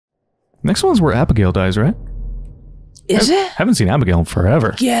Next one's where Abigail dies, right? Is it? Haven't seen Abigail in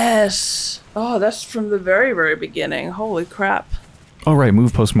forever. Yes. Oh, that's from the very, very beginning. Holy crap. Oh, right.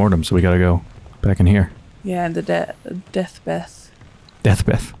 Move post-mortem, so we gotta go back in here. Yeah, and the deathbed.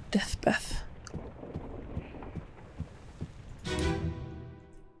 Deathbed. Deathbed.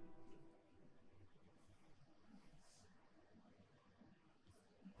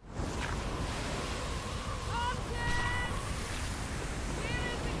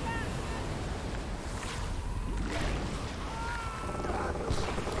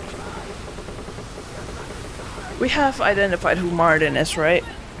 We have identified who Martin is, right?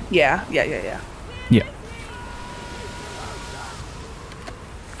 Yeah. Yeah.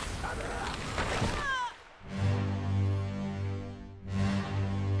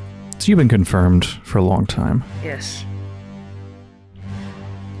 So you've been confirmed for a long time. Yes.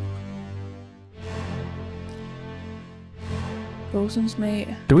 Bosun's mate.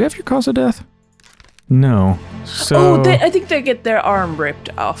 Do we have your cause of death? No. So... Oh, I think they get their arm ripped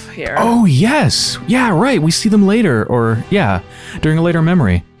off here. Oh, yes! Yeah, right. We see them later, or... Yeah, during a later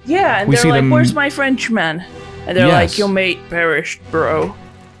memory. Yeah, and We they're see like, them- where's my Frenchman? And they're Yes. like, your mate perished, bro.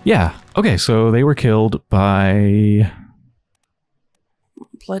 Yeah. Okay, so they were killed by...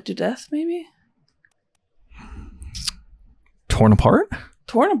 Bled to death, maybe? Torn apart?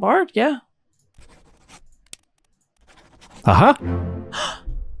 Torn apart, yeah. Aha!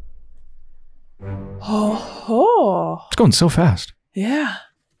 Oh. It's going so fast. Yeah.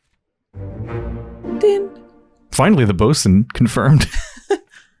 Din. Finally, the bosun confirmed.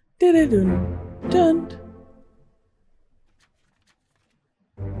 Dun. Dun.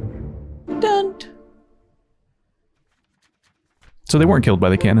 Dun. So they weren't killed by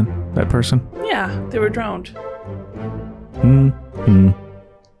the cannon, that person? Yeah, they were drowned.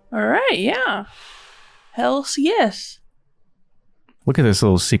 Alright, yeah. Hells yes. Look at this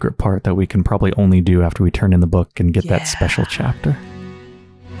little secret part that we can probably only do after we turn in the book and get Yeah. that special chapter.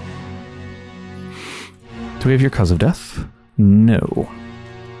 Do we have your cause of death? No.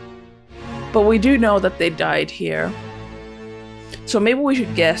 But we do know that they died here. So maybe we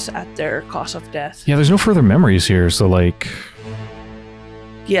should guess at their cause of death. Yeah, there's no further memories here, so like...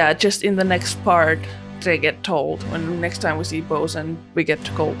 Yeah, just in the next part, they get told. When next time we see Bosun, we get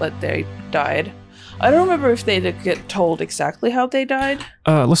told that they died. I don't remember if they did get told exactly how they died.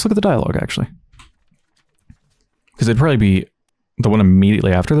 Let's look at the dialogue, actually. Because it'd probably be the one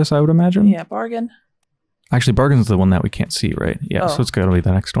immediately after this, I would imagine. Yeah, bargain. Actually, Bargain's the one that we can't see, right? Yeah, Oh. so it's gotta be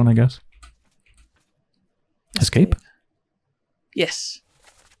the next one, I guess. Escape? Yes.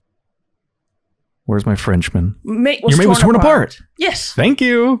 Where's my Frenchman? Mate was Your mate was torn apart! Yes. Thank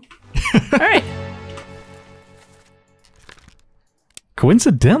you! All right.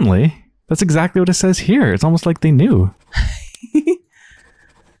 Coincidentally, that's exactly what it says here. It's almost like they knew.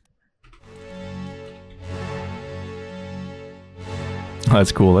 Oh,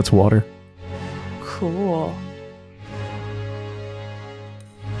 that's cool. That's water. Cool.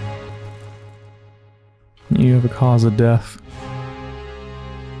 You have a cause of death.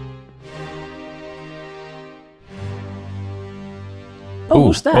 Oh,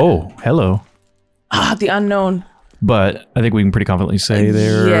 who's that? Oh, hello. Ah, the unknown. But I think we can pretty confidently say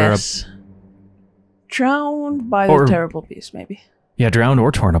they're... Yes. Drowned by Or- the terrible beast, maybe. yeah, drowned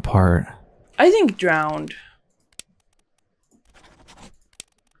or torn apart. I think drowned.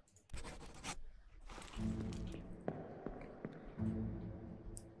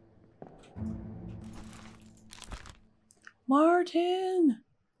 Martin.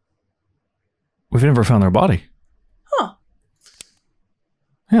 We've never found their body. Huh.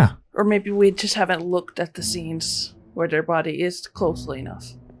 Yeah. Or maybe we just haven't looked at the scenes where their body is closely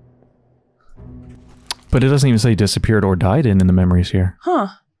enough. But it doesn't even say disappeared or died in the memories here. Huh.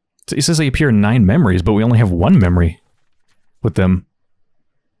 So it says they appear in 9 memories, but we only have 1 memory with them.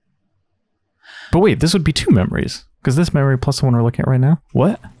 But wait, this would be 2 memories. Because this memory plus the one we're looking at right now.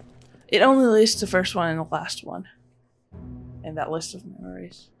 What? It only lists the first one and the last one. In that list of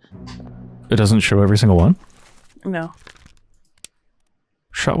memories. It doesn't show every single one? No.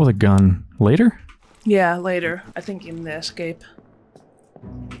 Shot with a gun later? Yeah, later. I think in the escape.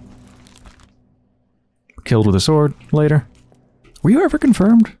 Killed with a sword later? Were you ever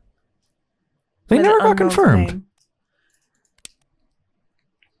confirmed? They With never an got unknown confirmed. name.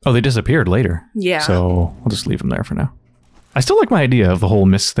 Oh, they disappeared later. Yeah. So I'll just leave them there for now. I still like my idea of the whole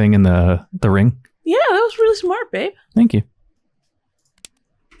mist thing in the ring. Yeah, that was really smart, babe. Thank you.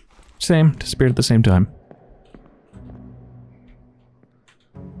 Same, disappeared at the same time.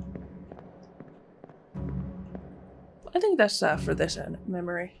 I think that's for this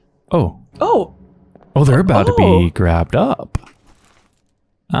memory. Oh. Oh! Oh, they're about to Oh. be grabbed up.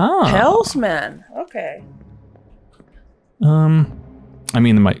 Ah. Hellsman. Okay. I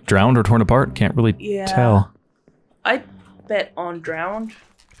mean, they might drowned or torn apart. Can't really tell. I bet on drowned.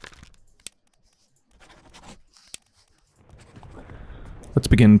 Let's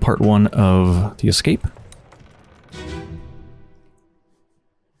begin part 1 of the escape.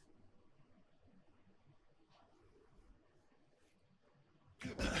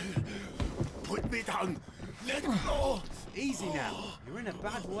 Put me down. Let go. Easy now. You're in a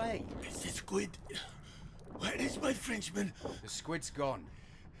bad way. It's the squid. Where is my Frenchman? The squid's gone.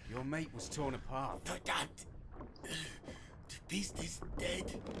 Your mate was torn apart. The dad. The beast is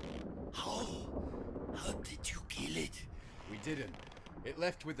dead. How? How did you kill it? We didn't. It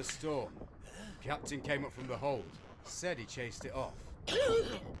left with the storm. Captain came up from the hold. Said he chased it off.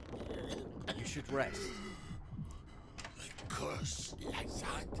 You should rest. A curse like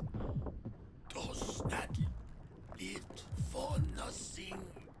that does not live for nothing.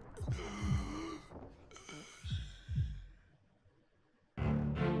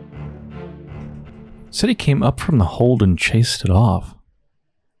 Said he came up from the hold and chased it off.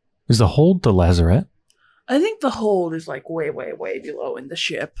 Is the hold the lazarette? I think the hold is like way, way, way below in the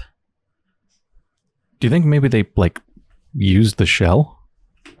ship. Do you think maybe they, like, used the shell?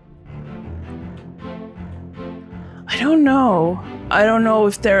 I don't know. I don't know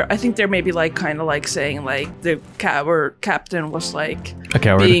if they're... I think they're maybe like kind of like saying like the captain was like... A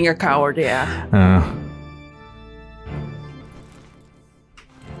coward? Being a coward, yeah.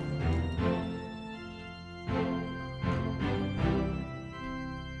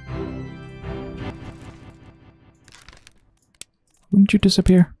 When did you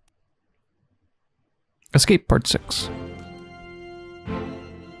disappear? Escape part 6.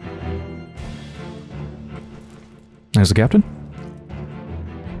 There's the captain.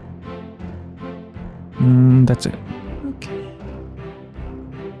 That's it. Okay.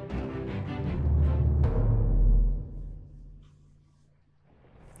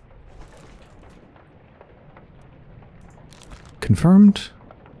 Confirmed?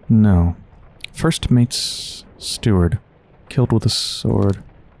 No. First mate's steward. Killed with a sword.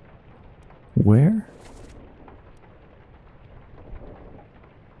 Where?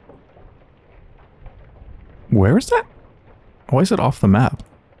 Where is that? Why is it off the map?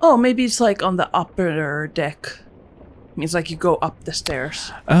 Oh, maybe it's like on the upper deck. Means like you go up the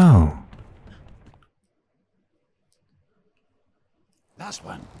stairs. Oh. Last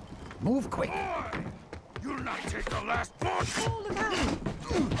one. Move quick. You'll not take the last one.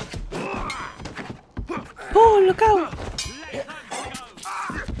 Oh, look out!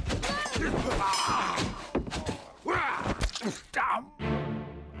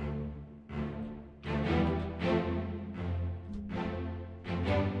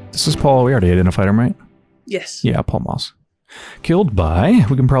 This is Paul. We already identified him, right? Yes. Yeah, Paul Moss. Killed by...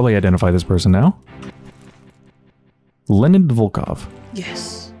 We can probably identify this person now. Leonid Volkov.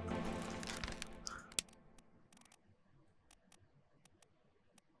 Yes.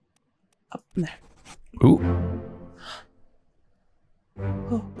 Up there. Ooh.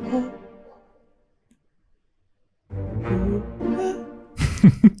 Oh, oh.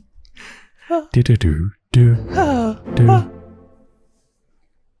 Do do do do do.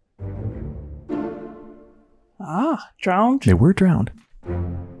 Ah, drowned. They were drowned.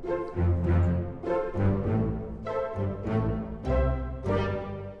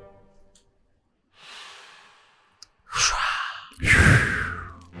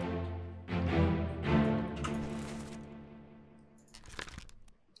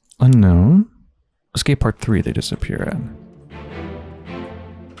 Unknown. Escape part 3 they disappear at.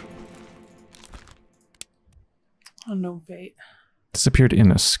 Unknown fate. Disappeared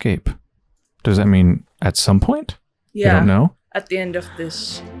in escape. Does that mean at some point? Yeah. You don't know? At the end of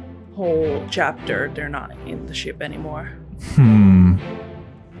this whole chapter, they're not in the ship anymore.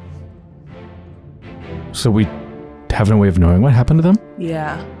 So we have no way of knowing what happened to them?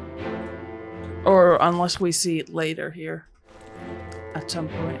 Yeah. Or unless we see it later here. At some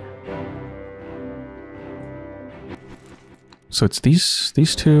point. So it's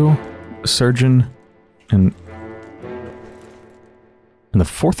these two, a surgeon, and the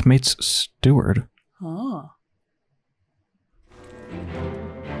fourth mate's steward. Oh.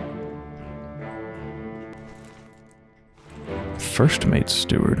 First mate's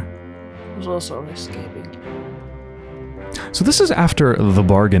steward. Was also escaping. So this is after the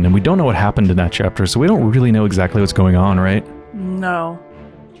bargain, and we don't know what happened in that chapter, so we don't really know exactly what's going on, right? No.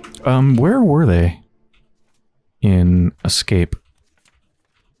 Where were they in Escape?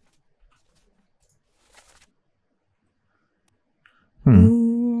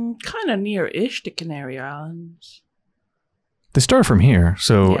 Kind of near-ish to Canary Islands. They start from here,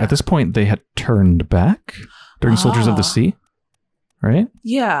 so Yeah. at this point they had turned back during Soldiers of the Sea, right?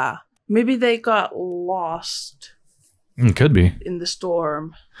 Yeah. Maybe they got lost Could be. in the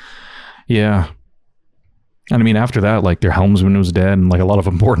storm. Yeah. And I mean, after that, like, their helmsman was dead, and like a lot of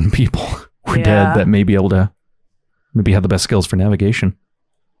important people were Yeah. dead that may be able to maybe have the best skills for navigation.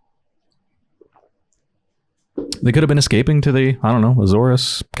 They could have been escaping to the, I don't know,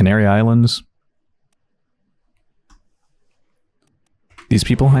 Azores, Canary Islands. These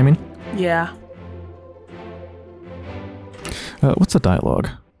people, I mean. Yeah. What's the dialogue?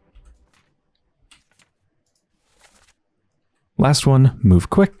 Last one, move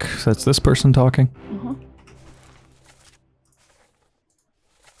quick. So that's this person talking.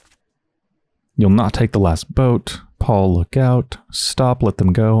 You'll not take the last boat. Paul, look out. Stop, let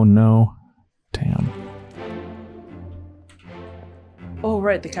them go. No. Damn. Oh,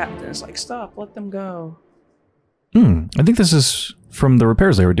 right. The captain is like, stop, let them go. I think this is from the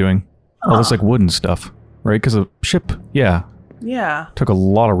repairs they were doing. All this like wooden stuff, right? Because the ship, yeah, Yeah. took a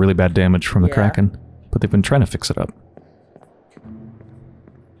lot of really bad damage from the Yeah. Kraken, but they've been trying to fix it up.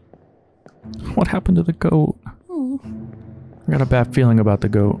 What happened to the goat? I got a bad feeling about the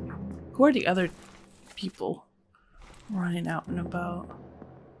goat. Who are the other people running out and about?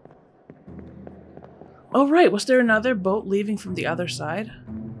 Oh, right. Was there another boat leaving from the other side?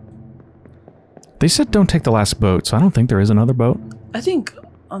 They said don't take the last boat, so I don't think there is another boat. I think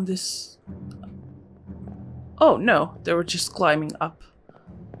on this... Oh, no. They were just climbing up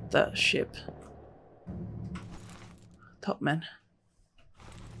the ship. Top men.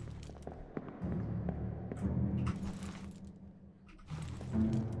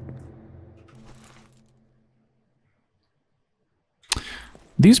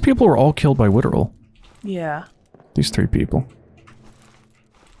 These people were all killed by Witterel. Yeah. These 3 people.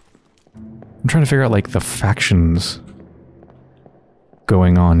 I'm trying to figure out, like, the factions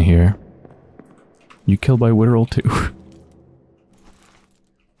going on here. You killed by Witterel too.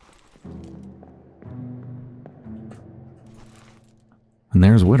 And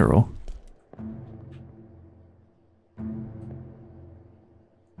there's Witterel.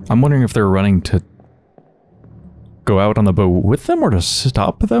 I'm wondering if they're running to go out on the boat with them or to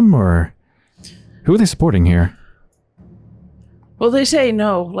stop them, or who are they supporting here? Well, they say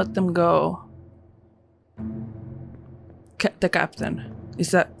no, let them go. The captain.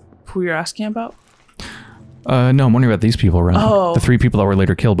 Is that who you're asking about? No, I'm wondering about these people running. Oh. The 3 people that were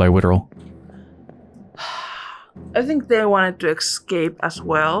later killed by Witterel. I think they wanted to escape as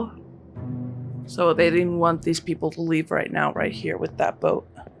well. So they didn't want these people to leave right now, right here with that boat.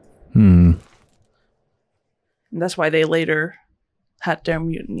 Hmm. And that's why they later had their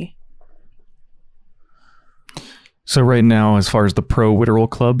mutiny. So right now, as far as the pro-Witterel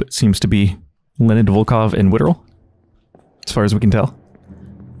club, it seems to be Leonid Volkov and Witterel, as far as we can tell.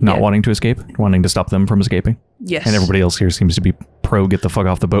 Not Yeah. wanting to escape, wanting to stop them from escaping. Yes. And everybody else here seems to be pro get the fuck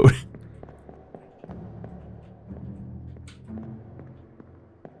off the boat.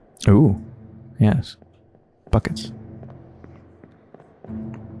 Ooh. Yes. Buckets.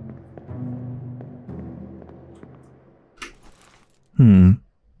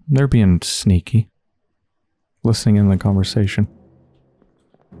 They're being sneaky. Listening in the conversation.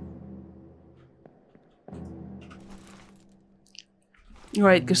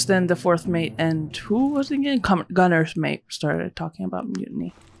 Right, because then the 4th mate and who was it again? Gunner's mate started talking about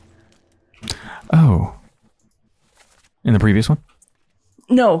mutiny. Oh. In the previous one?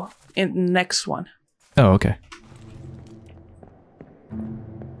 No, in the next one. Oh, okay.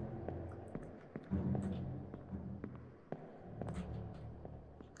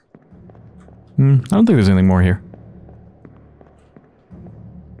 I don't think there's anything more here.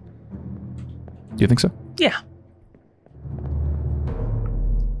 Do you think so? Yeah.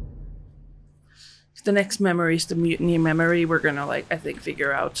 The next memory is the mutiny memory. We're gonna, like, I think,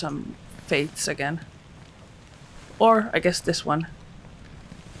 figure out some fates again. Or, I guess, this one.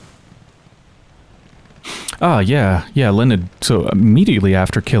 Ah, yeah. Yeah, Leonard. So immediately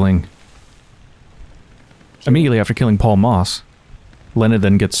after killing Paul Moss, Leonard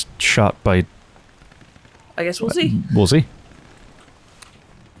then gets shot by... I guess we'll see. We'll see.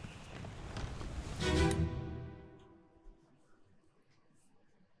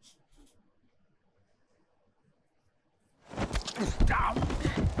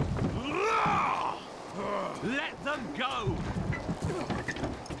 Let them go!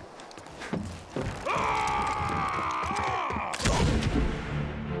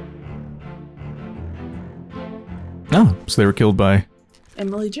 Oh, so they were killed by...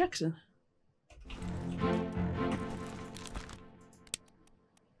 Emily Jackson.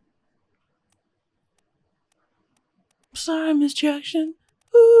 sorry, Miss Jackson.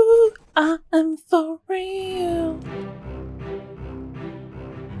 Ooh, I am for real.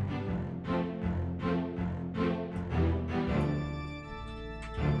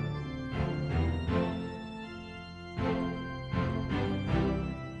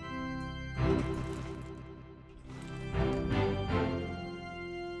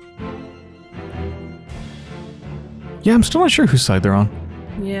 Yeah, I'm still not sure whose side they're on.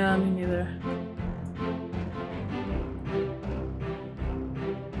 Yeah, me neither.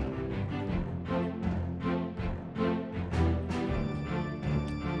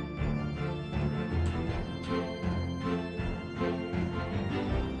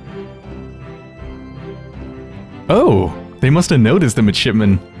 Oh, they must have noticed the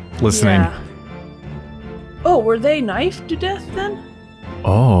midshipman listening. Yeah. Oh, were they knifed to death then?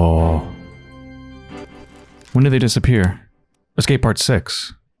 Oh. When did they disappear? Escape Part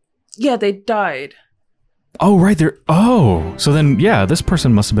 6. Yeah, they died. Oh, right there. Oh, so then, yeah, this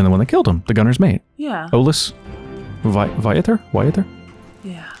person must have been the one that killed him, the gunner's mate. Yeah. Olus Viator?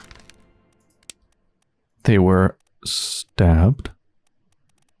 Yeah. They were stabbed.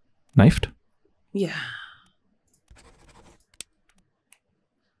 Knifed? Yeah.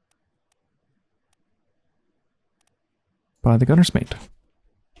 By the gunner's mate.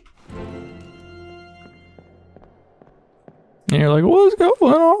 And you're like, what's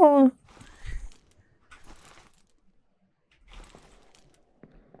going on?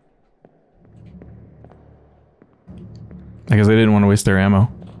 I guess they didn't want to waste their ammo.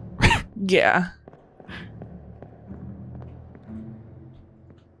 Yeah.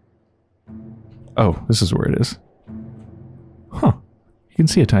 Oh, this is where it is. Huh. You can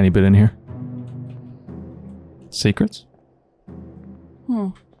see a tiny bit in here. Secrets?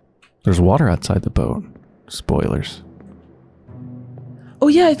 There's water outside the boat. Spoilers. Oh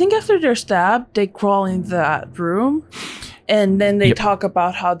yeah, I think after they're stabbed, they crawl into that room. And then they talk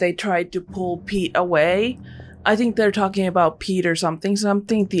about how they tried to pull Pete away. I think they're talking about Pete or something,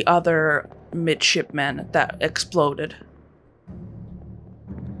 the other midshipman that exploded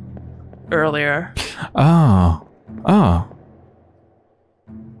earlier. Oh. Oh.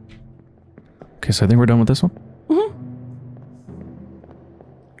 Okay, so I think we're done with this one?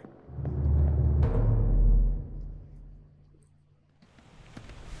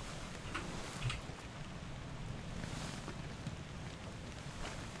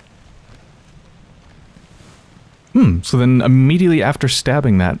 Mm-hmm. So then immediately after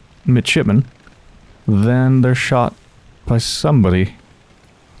stabbing that midshipman, then they're shot by somebody.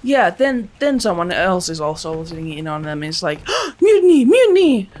 Yeah, then someone else is also listening in on them. It's like, mutiny,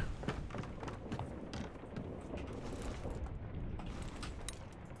 mutiny!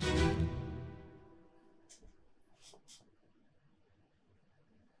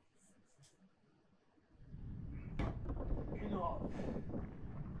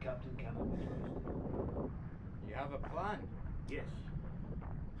 Captain Campbell. You have a plan? Yes.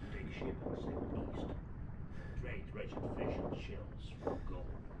 Take ship and sail east. Trade treasured fish and shells for gold.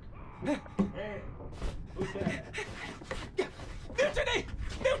 Hey, who's there? Mutiny!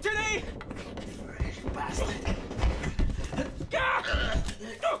 Mutiny! Fresh bastard.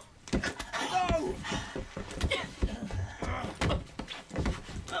 No!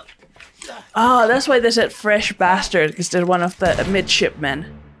 Ah, that's why they said fresh bastard, because they're one of the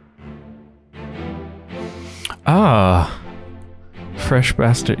midshipmen. Ah. Fresh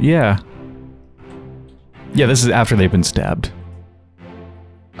bastard. Yeah. Yeah, this is after they've been stabbed.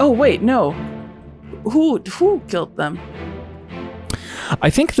 Oh wait, no. Who killed them? I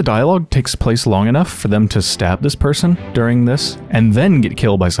think the dialogue takes place long enough for them to stab this person during this and then get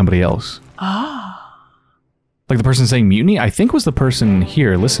killed by somebody else. Ah. Like the person saying mutiny, I think was the person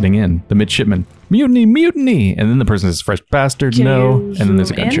here listening in, the midshipman. Mutiny, mutiny! And then the person says, fresh bastard, Can no. you And then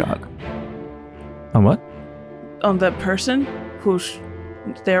there's a zoom in? gunshot. On what? On the person who's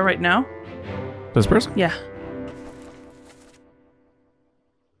there right now? This person? Yeah.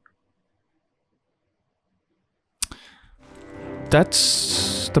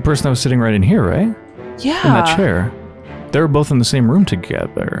 That's the person that was sitting right in here, right? Yeah. In that chair. They were both in the same room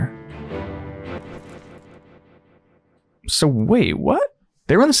together. So wait, what?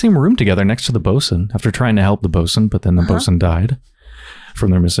 They were in the same room together next to the bosun after trying to help the bosun, but then the bosun died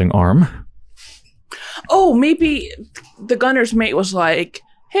from their missing arm. Oh, maybe the gunner's mate was like,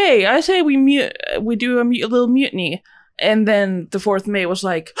 "Hey, I say we do a little mutiny," and then the fourth mate was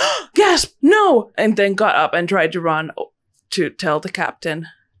like, "Gasp, no!" and then got up and tried to run to tell the captain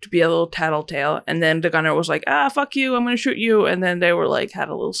to be a little tattletale, and then the gunner was like, "Ah, fuck you, I'm gonna shoot you," and then they were like had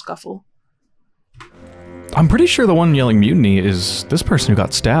a little scuffle. I'm pretty sure the one yelling mutiny is this person who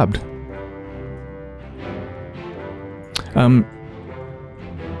got stabbed.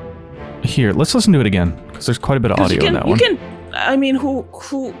 Here, let's listen to it again, because there's quite a bit of audio in that one. I mean, who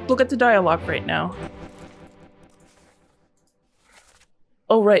look at the dialogue right now.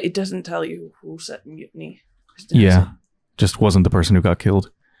 Oh, right, it doesn't tell you who set mutiny. Yeah, just wasn't the person who got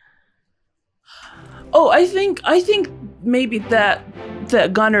killed. Oh, I think maybe that the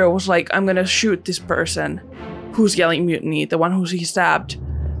gunner was like, I'm gonna shoot this person who's yelling mutiny, the one who he stabbed,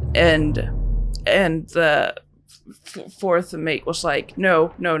 and the fourth mate was like,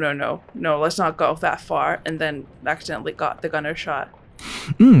 no, let's not go that far, and then accidentally got the gunner shot.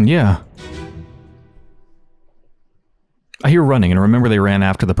 Yeah. I hear running, and remember they ran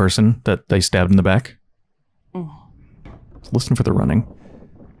after the person that they stabbed in the back? Let's listen for the running.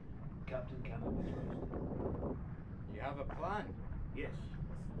 You have a plan? Yes.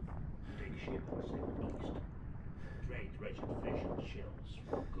 Take ship and sail east. Trade wretched fish and shells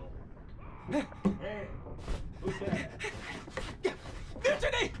for gold. Hey, who's there?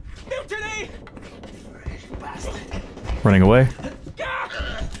 Mutiny! Mutiny! Running away.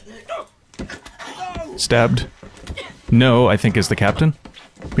 Stabbed. No, I think is the captain.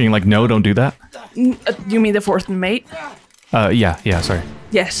 Being like, no, don't do that. You mean the fourth mate? Yeah, sorry.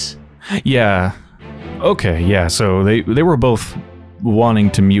 Yes. Yeah. Okay, yeah, so they were both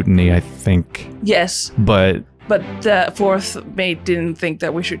wanting to mutiny, I think. Yes. But the fourth mate didn't think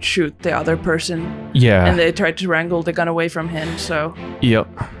that we should shoot the other person. yeah. And they tried to wrangle the gun away from him, so Yep.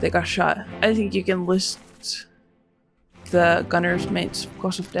 they got shot. I think you can list the gunner's mate's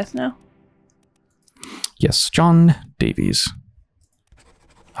cause of death now. Yes, John Davies.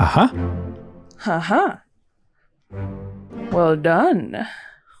 Uh-huh. Haha. Well done.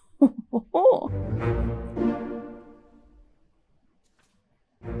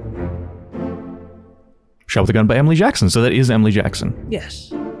 Shot with a gun by Emily Jackson, so that is Emily Jackson.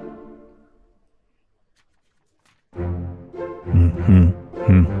 Yes.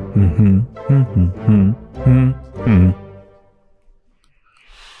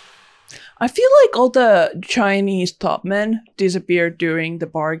 I feel like all the Chinese top men disappeared during the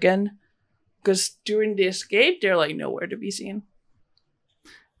bargain. Because during the escape, they're like nowhere to be seen.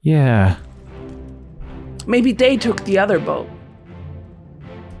 Yeah. Maybe they took the other boat.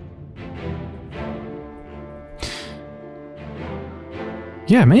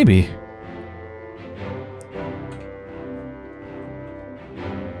 Yeah, maybe.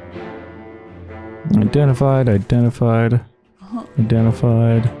 Identified. Uh-huh.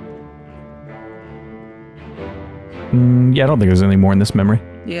 Identified. Yeah, I don't think there's any more in this memory.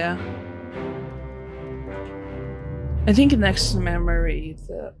 Yeah. I think next memory,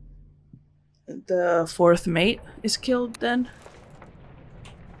 the fourth mate is killed then.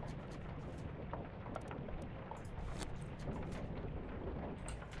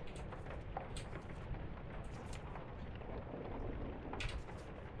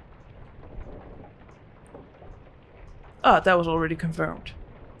 Oh, that was already confirmed.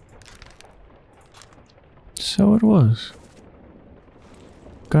 So it was.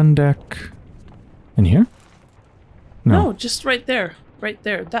 Gun deck. In here? No, just right there. Right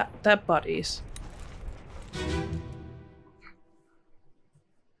there. That body's.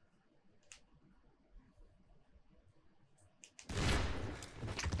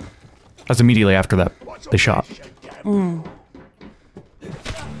 That's immediately after that they shot.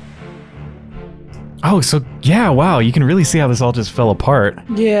 Oh, so yeah, wow, you can really see how this all just fell apart.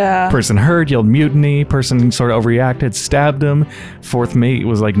 Yeah. Person heard, yelled mutiny, person sort of overreacted, stabbed him. Fourth mate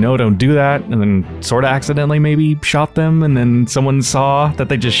was like, no, don't do that, and then sort of accidentally maybe shot them, and then someone saw that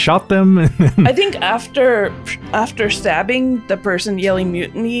they just shot them. And then I think after stabbing the person yelling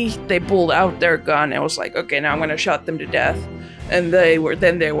mutiny, they pulled out their gun and was like, okay, now I'm gonna shot them to death. And they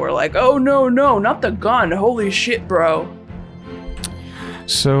were like, oh no, not the gun, holy shit, bro.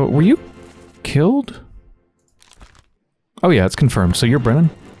 So, were you killed? Oh yeah, it's confirmed. So you're Brennan?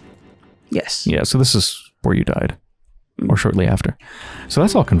 Yes. Yeah, so this is where you died. Or shortly after. So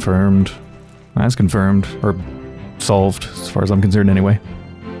that's all confirmed. That's confirmed. Or solved, as far as I'm concerned anyway.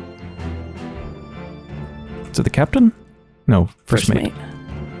 Is it the captain? No, first mate.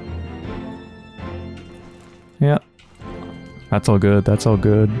 Yeah. That's all good, that's all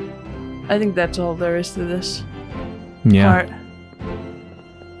good. I think that's all there is to this Yeah. part.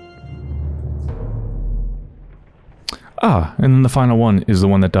 Ah, and then the final one is the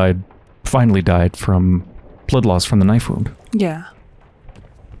one that finally died from blood loss from the knife wound. Yeah.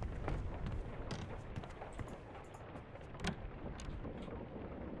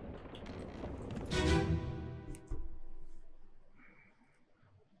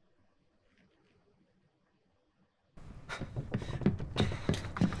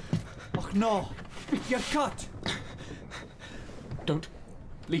 Oh no! You're cut! Don't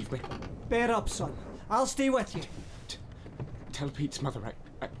leave me. Bear up, son. I'll stay with you. Tell Pete's mother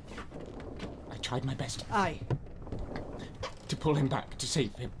I tried my best Aye. to pull him back, to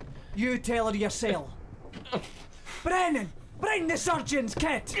save him. You tell her yourself. Brennan! Bring the surgeon's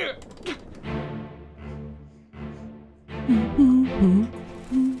kit!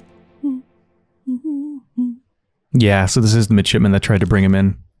 Yeah, so this is the midshipman that tried to bring him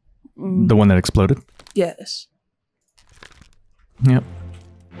in. The one that exploded. Yes. Yep.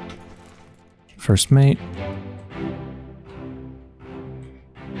 First mate.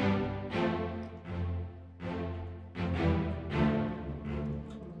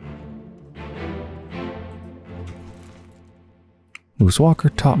 Moose Walker,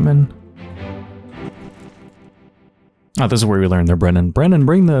 Topman. Oh, this is where we learn they're Brennan. Brennan,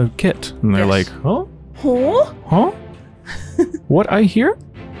 bring the kit. And they're Yes. like, huh? Huh? Huh? What I hear?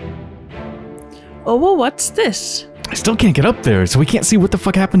 Oh, well, what's this? I still can't get up there, so we can't see what the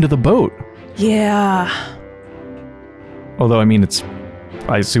fuck happened to the boat. Yeah. Although, I mean,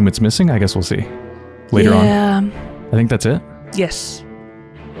 I assume it's missing. I guess we'll see. Later on. Yeah. I think that's it. Yes.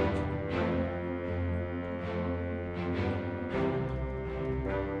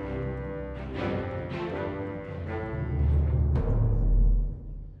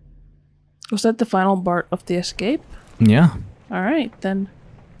 Was that the final part of the escape? Yeah. Alright, then.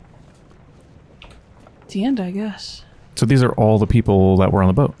 The end, I guess. So these are all the people that were on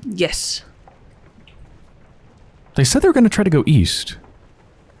the boat. Yes. They said they were going to try to go east.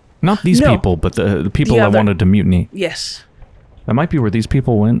 Not these No. people, but the people The that other- wanted to mutiny. Yes. That might be where these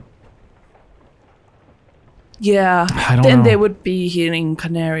people went. Yeah. I don't Then know. they would be hitting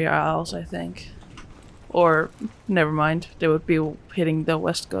Canary Isles, I think. Or, never mind. They would be hitting the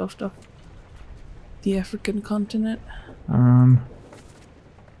west coast of the African continent.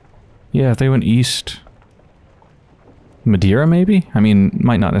 Yeah, if they went east. Madeira, maybe? I mean,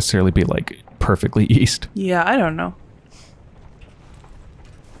 might not necessarily be, like, perfectly east. Yeah, I don't know.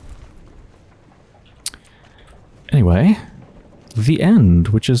 Anyway, the end,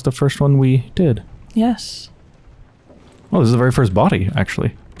 which is the first one we did. Yes. Oh, this is the very first body,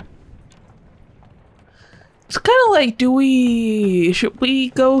 actually. It's kind of like, should we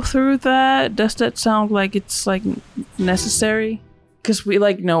go through that? Does that sound like it's, like, necessary? Because we,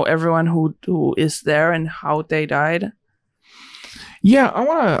 like, know everyone who is there and how they died. Yeah,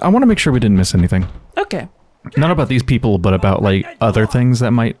 I wanna make sure we didn't miss anything. Okay. Not about these people, but about, like, other things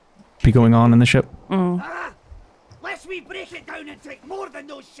that might be going on in the ship. Lest we break it down and take more than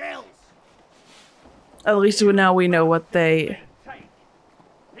those shells. At least now we know what they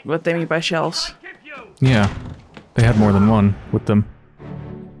mean by shells. Yeah, they had more than one with them.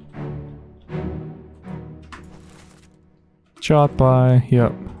 Shot by,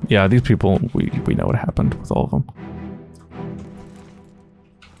 yep. Yeah, these people, we know what happened with all of them.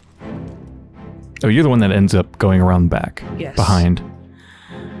 Oh, you're the one that ends up going around back. Yes. Behind.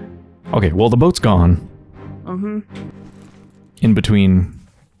 Okay, well, the boat's gone. In between.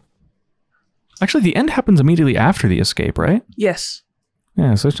 Actually, the end happens immediately after the escape, right? Yes.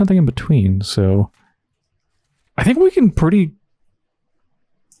 Yeah, so there's nothing in between, so... I think we can pretty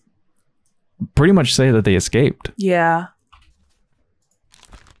much say that they escaped. Yeah.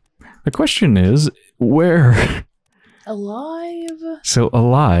 The question is, where? Alive? So,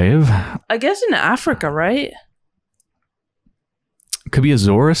 alive. I guess in Africa, right? Could be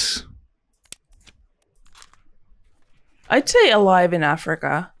Azores. I'd say alive in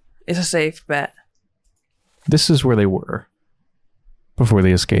Africa is a safe bet. This is where they were. Before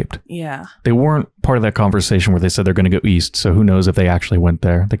they escaped. Yeah. They weren't part of that conversation where they said they're going to go east, so who knows if they actually went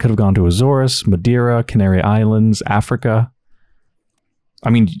there. They could have gone to Azores, Madeira, Canary Islands, Africa.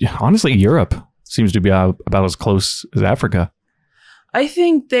 I mean, honestly, Europe seems to be about as close as Africa. I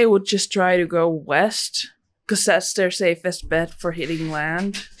think they would just try to go west, because that's their safest bet for hitting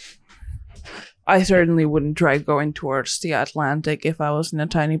land. I certainly wouldn't try going towards the Atlantic if I was in a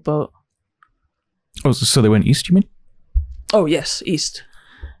tiny boat. Oh, so they went east, you mean? Oh, yes, east.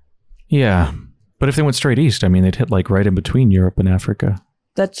 Yeah, but if they went straight east, I mean, they'd hit like right in between Europe and Africa.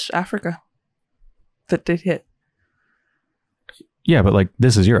 That's Africa that they hit. Yeah, but like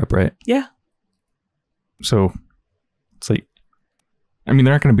this is Europe, right? Yeah. So it's like, I mean,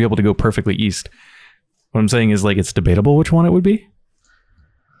 they're not going to be able to go perfectly east. What I'm saying is like it's debatable which one it would be.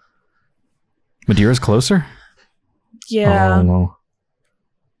 Madeira's closer? Yeah. Oh, no.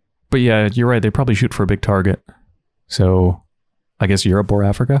 But yeah, you're right. They probably shoot for a big target. So I guess Europe or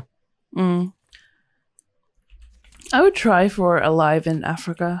Africa? I would try for alive in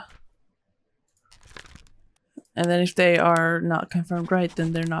Africa. And then if they are not confirmed right,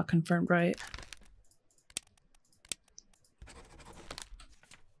 then they're not confirmed right.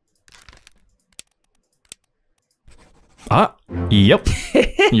 Ah, yep.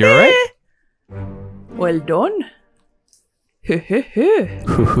 You're right. Well done. Hoo, hoo, hoo.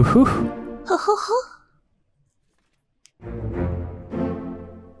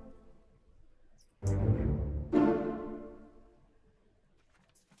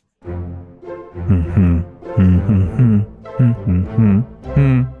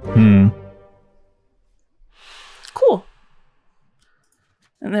 Cool.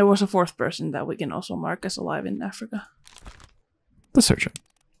 And there was a fourth person that we can also mark as alive in Africa. The surgeon.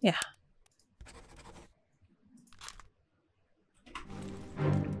 Yeah.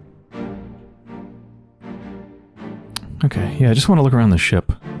 Okay, yeah, I just want to look around the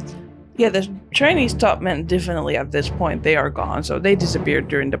ship. Yeah, the Chinese top men definitely at this point, they are gone, so they disappeared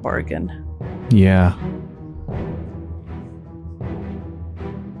during the bargain. Yeah.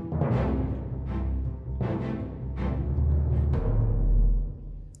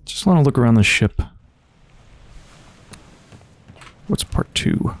 Just want to look around the ship. What's part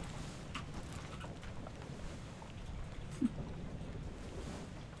 2?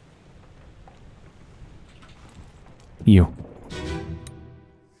 You.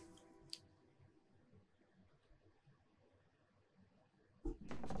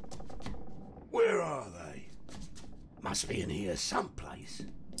 Where are they? Must be in here someplace.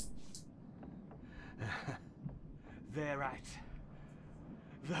 They're at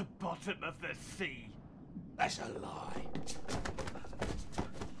the bottom of the sea. That's a lie.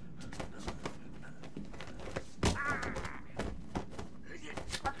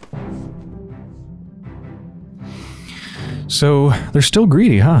 So, they're still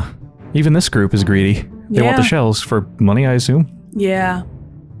greedy, huh? Even this group is greedy. They want the Yeah. shells for money, I assume? Yeah.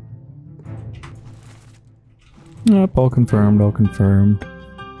 Yep, all confirmed, all confirmed.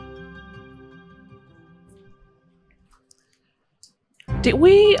 Did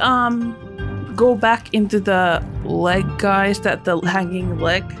we go back into the leg guys, that the hanging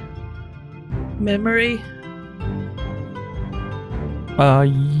leg memory?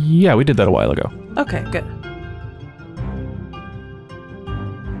 Yeah, we did that a while ago. Okay, good.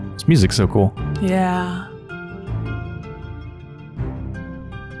 This music's so cool. Yeah.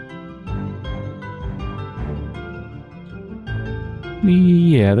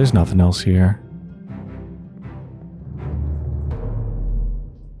 Yeah, there's nothing else here.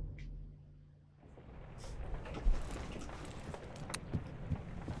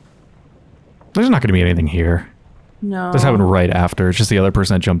 There's not going to be anything here. No. This happened right after. It's just the other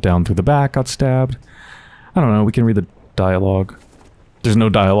person that jumped down through the back got stabbed. I don't know. We can read the dialogue. There's no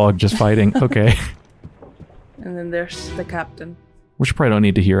dialogue, just fighting. Okay. And then there's the captain. Which probably don't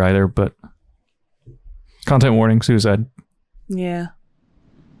need to hear either, but... Content warning, suicide. Yeah.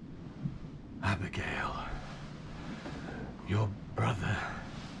 Abigail, your brother,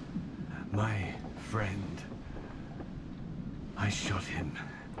 my friend, I shot him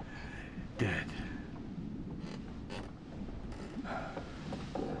dead.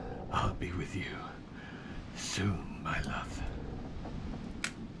 I'll be with you soon, my love.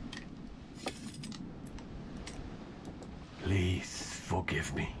 Please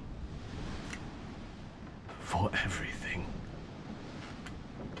forgive me for everything.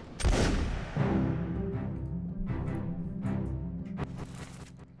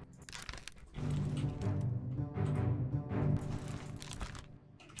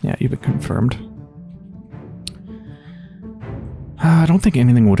 Yeah, you've been confirmed. I don't think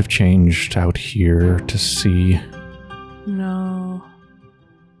anything would have changed out here to see. No.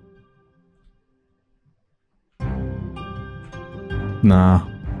 Nah.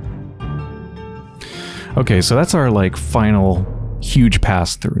 Okay, so that's our, like, final huge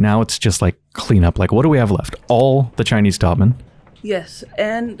pass through. Now it's just, like, cleanup. Like, what do we have left? All the Chinese topmen. Yes,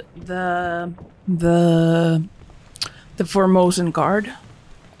 and the Formosan guard.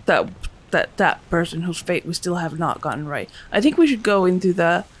 That person whose fate we still have not gotten right. I think we should go into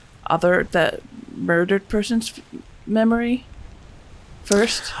the murdered person's memory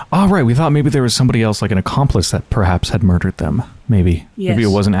first. Oh, right. We thought maybe there was somebody else, like an accomplice, that perhaps had murdered them. Maybe. Yes. Maybe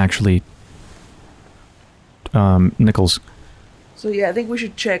it wasn't actually Nichols. So yeah, I think we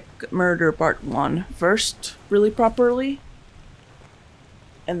should check murder part 1 first, really properly.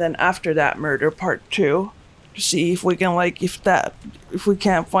 And then after that, murder part 2. To see if we can, like, if we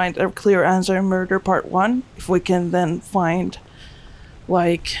can't find a clear answer in murder part 1, if we can then find,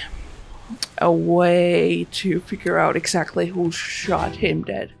 like, a way to figure out exactly who shot him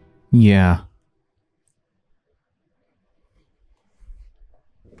dead. Yeah.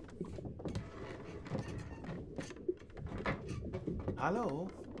 Hello?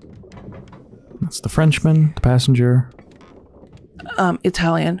 That's the Frenchman, the passenger.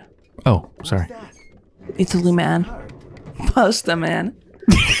 Italian. Oh, sorry. Italy man. Pasta man.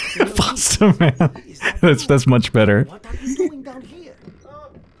 Pasta man. That's much better. What are you doing down here?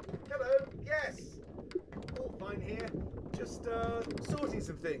 Hello, yes. All fine here. Just, sorting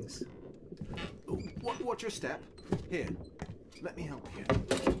some things. Oh, watch your step. Here, let me help you.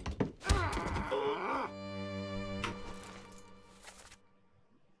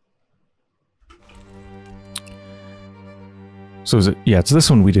 So is it? Yeah, it's this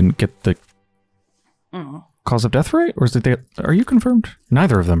one we didn't get the cause of death right, or is it? Are you confirmed?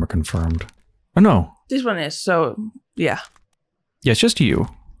 Neither of them are confirmed. Oh no. This one is, so, yeah. Yeah, it's just you.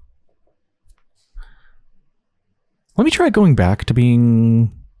 Let me try going back to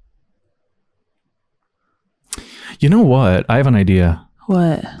being... You know what? I have an idea.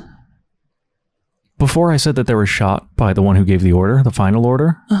 What? Before I said that they were shot by the one who gave the order, the final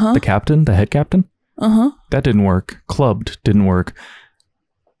order, the captain, the head captain. That didn't work. Clubbed didn't work.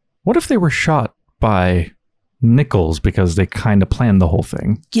 What if they were shot by Nichols because they kind of planned the whole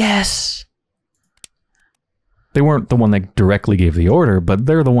thing? Yes. They weren't the one that directly gave the order, but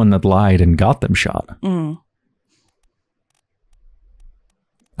they're the one that lied and got them shot. I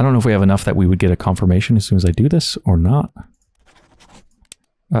don't know if we have enough that we would get a confirmation as soon as I do this or not.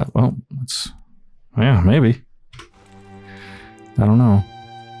 Well, yeah, maybe. I don't know.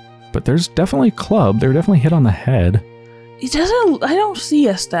 But there's definitely club. They were definitely hit on the head. It doesn't, I don't see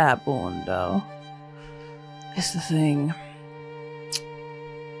a stab wound though. That's the thing.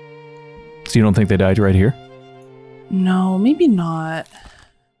 So you don't think they died right here? No, maybe not.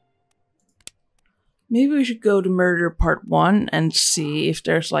 Maybe we should go to murder part 1 and see if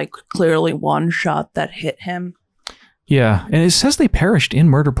there's like clearly one shot that hit him. Yeah, and it says they perished in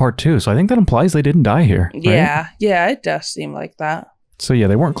murder part 2, so I think that implies they didn't die here. Right? Yeah, it does seem like that. So yeah,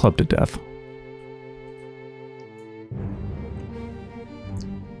 they weren't clubbed to death.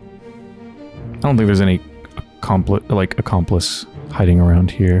 I don't think there's any accomplice hiding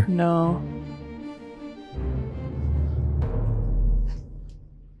around here. No.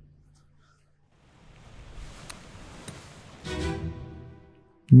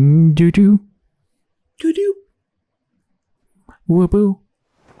 Doo-doo. Doo-doo. Woo-boo.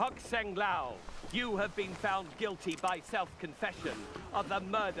 Hok Seng Lao, you have been found guilty by self-confession of the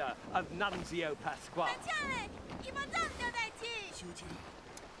murder of Nunzio Pasquale.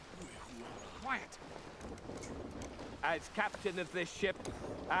 Quiet. As captain of this ship,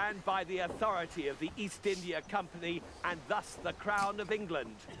 and by the authority of the East India Company, and thus the Crown of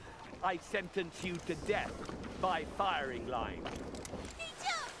England, I sentence you to death by firing line.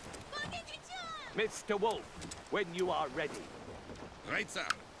 Mr. Wolf, when you are ready. Right, sir.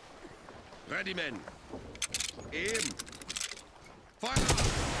 Ready, men. Aim. Fire!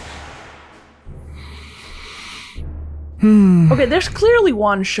 Okay, there's clearly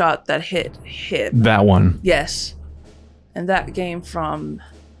one shot that hit him. That one. Yes. And that came from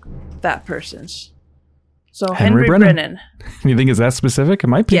that person's. So Henry Brennan. You think it's that specific? It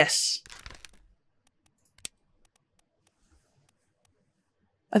might be. Yes.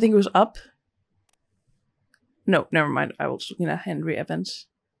 I think it was up. No, never mind. I was looking at Henry Evans.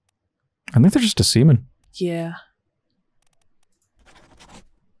 I think they're just a seaman. Yeah.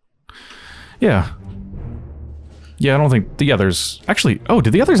 Yeah. Yeah, I don't think the others actually. Oh,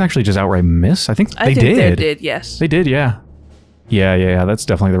 did the others actually just outright miss? I think they did. They did, yes. They did, yeah. Yeah. That's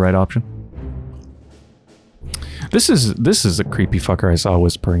definitely the right option. This is a creepy fucker I saw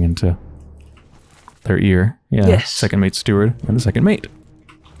whispering into their ear. Yeah. Yes. Second mate steward and the second mate.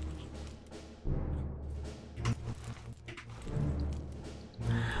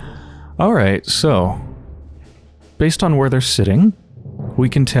 All right, so based on where they're sitting, we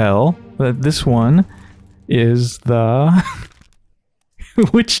can tell that this one is the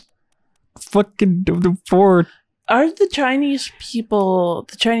which fucking of the four. Are the Chinese people,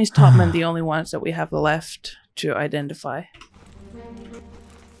 the Chinese top men, the only ones that we have left to identify?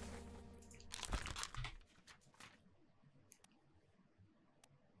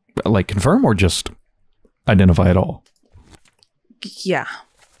 Like confirm or just identify at all? Yeah.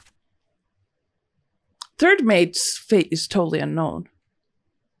 Third mate's fate is totally unknown.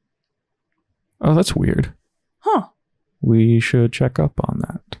 Oh, that's weird. Huh. We should check up on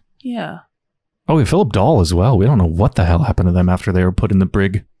that. Yeah. Oh, we Philip Dahl as well. We don't know what the hell happened to them after they were put in the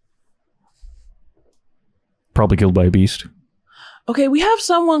brig. Probably killed by a beast. Okay, we have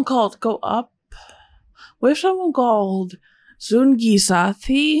someone called, go up. We have someone called Zungi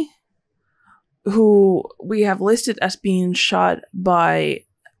Sathi, who we have listed as being shot by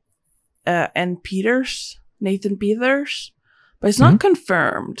Nathan Peters, but it's not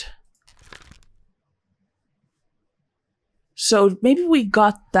confirmed. So maybe we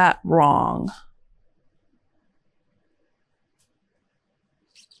got that wrong.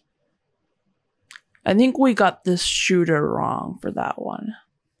 I think we got this shooter wrong for that one.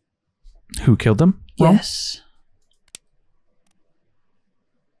 Who killed them? Wrong? Yes.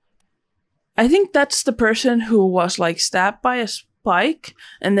 I think that's the person who was like stabbed by a spike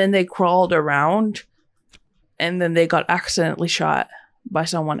and then they crawled around and then they got accidentally shot by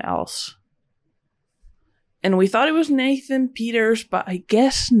someone else. And we thought it was Nathan Peters, but I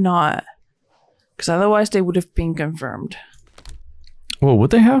guess not. Because otherwise they would have been confirmed. Well,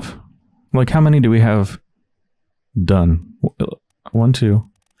 would they have? Like, how many do we have done? 1, 2.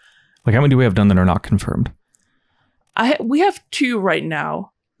 Like, how many do we have done that are not confirmed? We have 2 right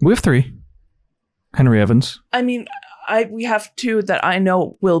now. We have 3. Henry Evans. I mean, we have 2 that I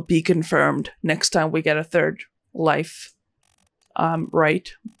know will be confirmed next time we get a third life right.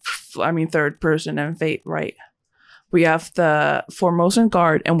 I mean, third person and fate right. We have the Formosan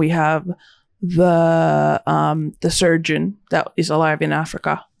guard and we have the surgeon that is alive in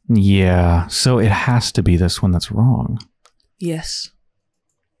Africa. Yeah, so it has to be this one that's wrong. Yes.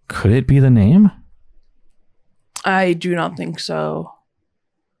 Could it be the name? I do not think so.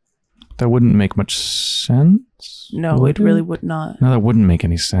 That wouldn't make much sense. No, it really would not. No, that wouldn't make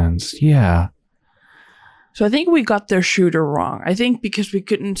any sense. Yeah. So I think we got their shooter wrong. I think because we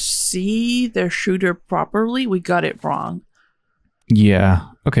couldn't see their shooter properly, we got it wrong. Yeah.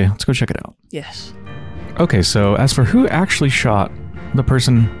 Okay, let's go check it out. Yes. Okay, so as for who actually shot the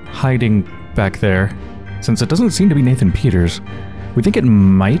person hiding back there, since it doesn't seem to be Nathan Peters, we think it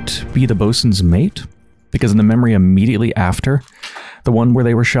might be the bosun's mate, because in the memory immediately after the one where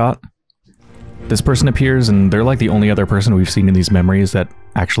they were shot, this person appears and they're like the only other person we've seen in these memories that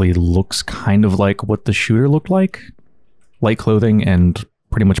actually looks kind of like what the shooter looked like. Light clothing and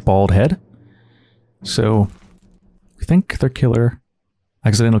pretty much bald head. So we think their killer,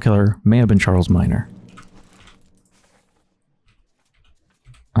 accidental killer, may have been Charles Minor.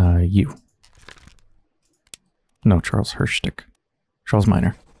 You. No, Charles Hirschstick. Charles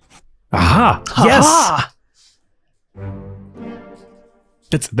Minor. Aha!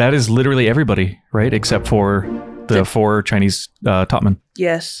 Yes! That is literally everybody, right? Except for the 4 Chinese topmen.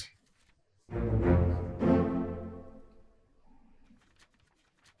 Yes.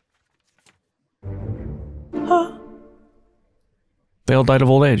 Huh. They all died of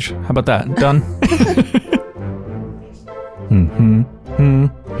old age. How about that? Done.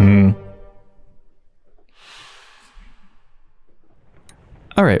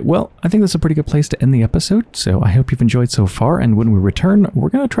 All right, well, I think that's a pretty good place to end the episode, so I hope you've enjoyed so far, and when we return, we're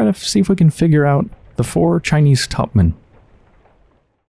going to try to see if we can figure out the 4 Chinese topmen